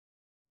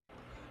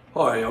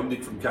Hi, I'm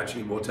Nick from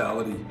Catching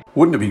Immortality.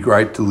 Wouldn't it be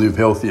great to live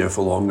healthier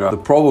for longer? The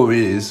problem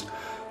is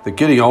that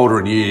getting older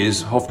in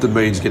years often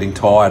means getting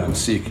tired and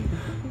sick.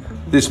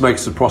 This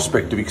makes the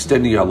prospect of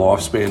extending our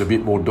lifespan a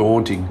bit more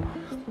daunting.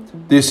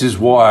 This is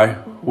why,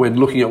 when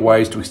looking at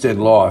ways to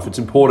extend life, it's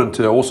important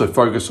to also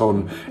focus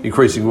on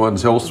increasing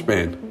one's health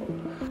span.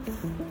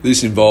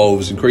 This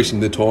involves increasing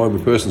the time a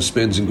person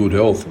spends in good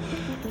health.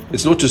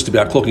 It's not just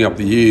about clocking up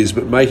the years,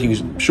 but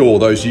making sure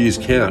those years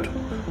count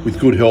with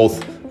good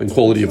health and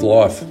quality of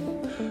life.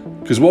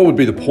 Because what would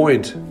be the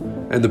point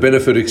and the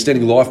benefit of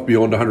extending life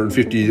beyond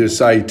 150 to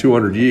say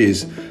 200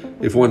 years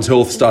if one's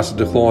health starts to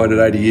decline at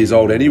 80 years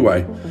old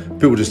anyway?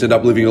 People just end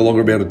up living a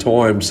longer amount of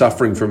time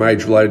suffering from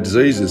age-related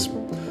diseases.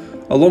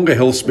 A longer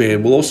health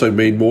span will also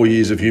mean more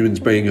years of humans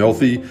being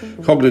healthy,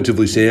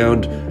 cognitively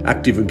sound,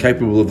 active and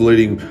capable of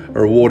leading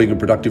a rewarding and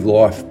productive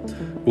life.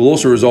 It will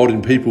also result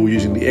in people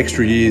using the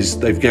extra years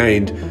they've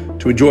gained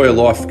to enjoy a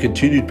life of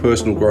continued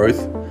personal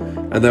growth,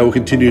 and they will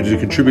continue to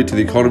contribute to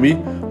the economy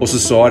or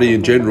society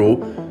in general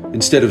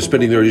instead of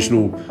spending their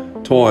additional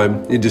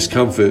time in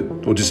discomfort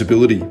or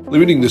disability.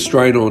 Limiting the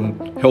strain on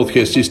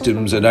healthcare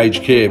systems and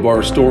aged care by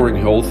restoring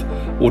health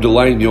or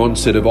delaying the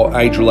onset of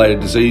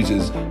age-related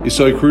diseases is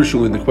so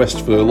crucial in the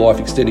quest for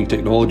life-extending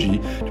technology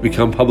to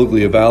become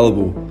publicly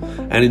available,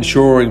 and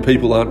ensuring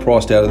people aren't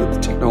priced out of the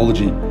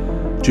technology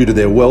due to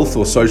their wealth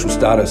or social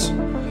status.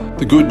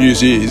 The good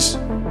news is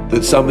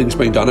that something's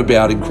been done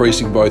about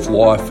increasing both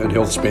life and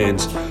health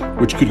spans,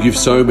 which could give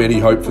so many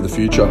hope for the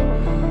future.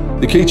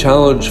 The key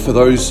challenge for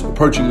those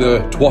approaching the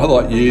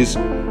twilight years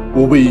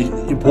will be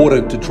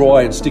important to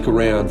try and stick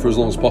around for as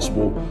long as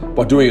possible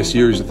by doing a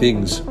series of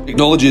things.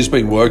 Technology is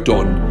being worked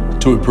on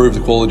to improve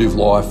the quality of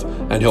life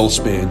and health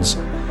spans.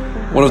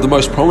 One of the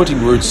most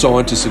promising routes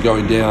scientists are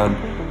going down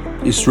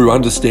is through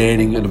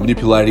understanding and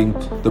manipulating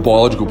the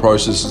biological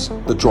processes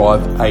that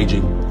drive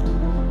aging.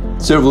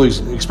 Several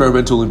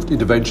experimental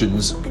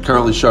interventions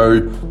currently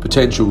show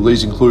potential.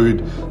 These include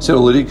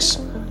senolytics,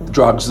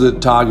 drugs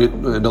that target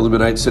and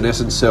eliminate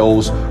senescent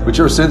cells, which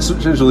are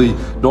essentially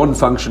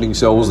non-functioning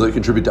cells that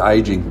contribute to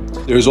aging.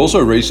 There is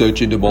also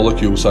research into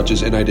molecules such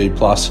as NAD+ and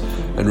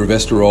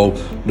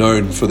resveratrol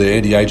known for their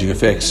anti-aging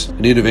effects,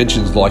 and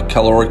interventions like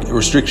caloric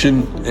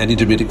restriction and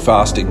intermittent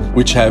fasting,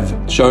 which have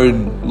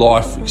shown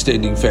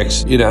life-extending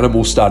effects in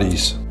animal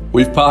studies.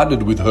 We've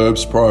partnered with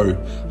Herbs Pro,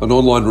 an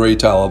online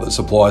retailer that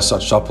supplies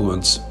such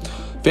supplements.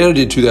 Founded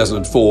in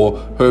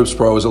 2004, Herbs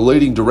Pro is a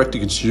leading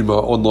direct-to-consumer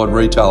online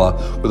retailer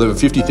with over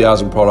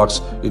 50,000 products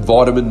in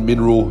vitamin,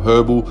 mineral,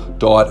 herbal,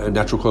 diet and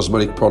natural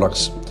cosmetic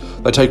products.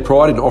 They take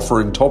pride in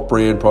offering top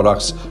brand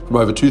products from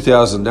over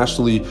 2,000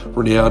 nationally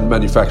renowned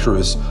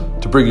manufacturers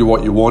to bring you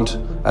what you want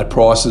at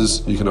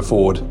prices you can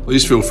afford.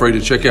 Please feel free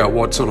to check out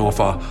what's on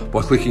offer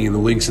by clicking in the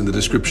links in the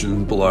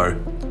description below.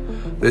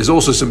 There's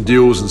also some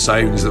deals and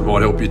savings that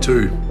might help you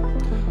too.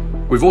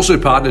 We've also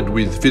partnered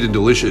with Fit and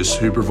Delicious,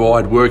 who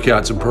provide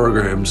workouts and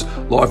programs,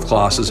 live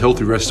classes,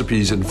 healthy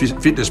recipes and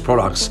fitness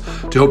products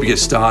to help you get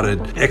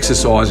started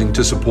exercising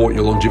to support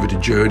your longevity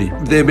journey.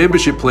 Their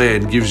membership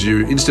plan gives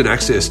you instant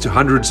access to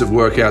hundreds of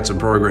workouts and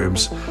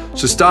programs,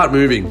 so start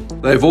moving.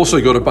 They've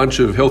also got a bunch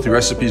of healthy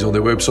recipes on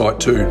their website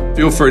too.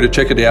 Feel free to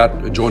check it out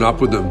and join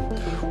up with them.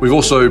 We've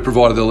also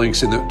provided the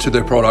links to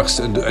their products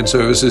and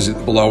services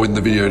below in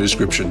the video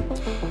description.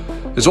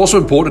 It's also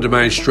important to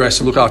manage stress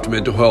and look after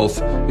mental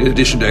health, in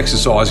addition to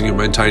exercising and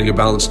maintaining a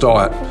balanced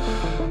diet.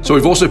 So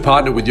we've also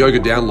partnered with Yoga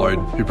Download,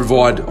 who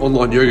provide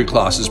online yoga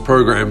classes,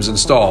 programs and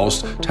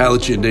styles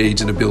tailored to your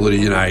needs and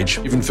ability and age,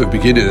 even for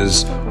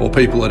beginners or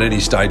people at any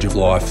stage of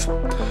life.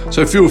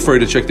 So feel free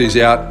to check these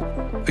out.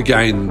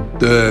 Again,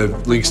 the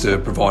links are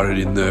provided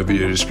in the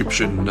video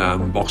description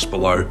box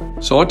below.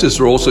 Scientists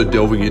are also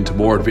delving into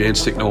more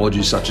advanced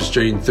technologies such as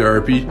gene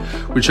therapy,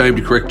 which aim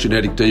to correct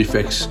genetic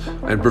defects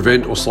and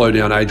prevent or slow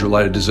down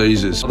age-related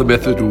diseases. The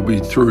method will be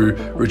through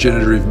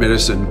regenerative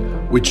medicine,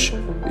 which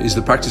is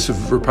the practice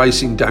of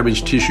replacing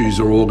damaged tissues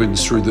or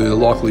organs through the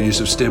likely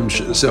use of stem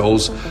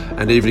cells,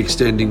 and even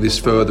extending this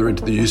further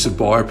into the use of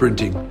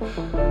bioprinting.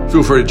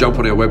 Feel free to jump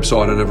on our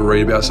website and have a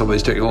read about some of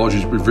these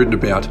technologies we've written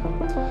about.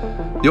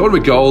 The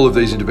ultimate goal of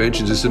these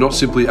interventions is to not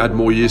simply add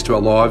more years to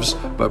our lives,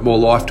 but more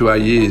life to our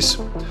years.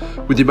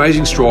 With the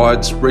amazing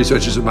strides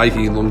researchers are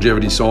making in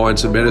longevity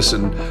science and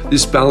medicine,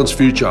 this balanced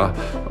future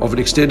of an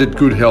extended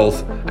good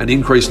health and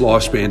increased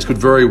lifespans could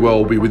very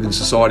well be within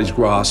society's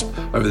grasp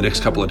over the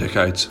next couple of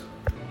decades.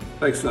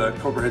 Thanks for that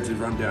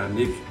comprehensive rundown,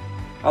 Nick.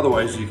 Other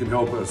ways you can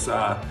help us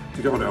to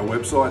go on our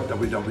website,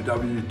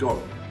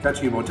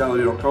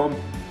 www.catchingimmortality.com,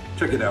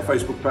 check out our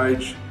Facebook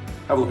page,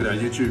 have a look at our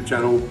YouTube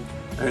channel,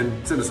 and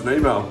send us an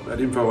email at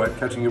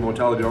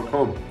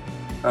info@catchingimmortality.com.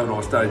 Have a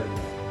nice day.